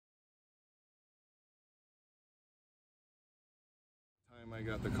I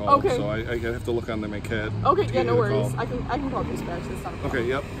got the call, Okay. so I have to look on my CAD. Okay, yeah, no worries. I can call dispatch. That's not a problem. Okay,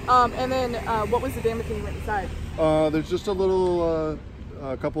 yep. And then what was the damage when you went inside? There's just a little,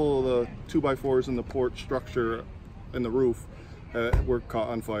 a couple of the 2x4s in the porch structure in the roof were caught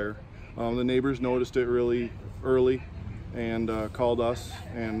on fire. The neighbors noticed it really early and called us,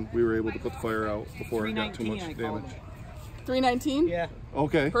 and we were able to put the fire out before it got too much damage. 319? Yeah.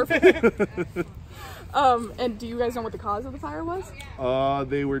 Okay. Perfect. And do you guys know what the cause of the fire was?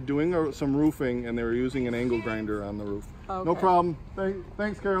 They were doing some roofing, and they were using an angle grinder on the roof. Okay. No problem.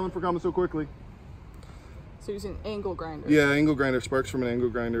 Thanks, Carolyn, for coming so quickly. So using angle grinder. Yeah, angle grinder. Sparks from an angle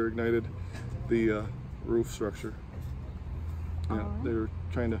grinder ignited the roof structure. Yeah, right. they were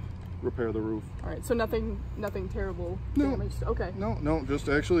trying to repair the roof. All right, so nothing terrible damaged. Okay. No, just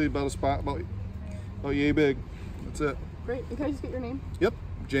actually about a spot about yay big. That's it. Great. And can I just get your name? Yep,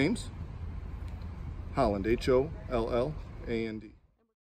 James Holland, Holland.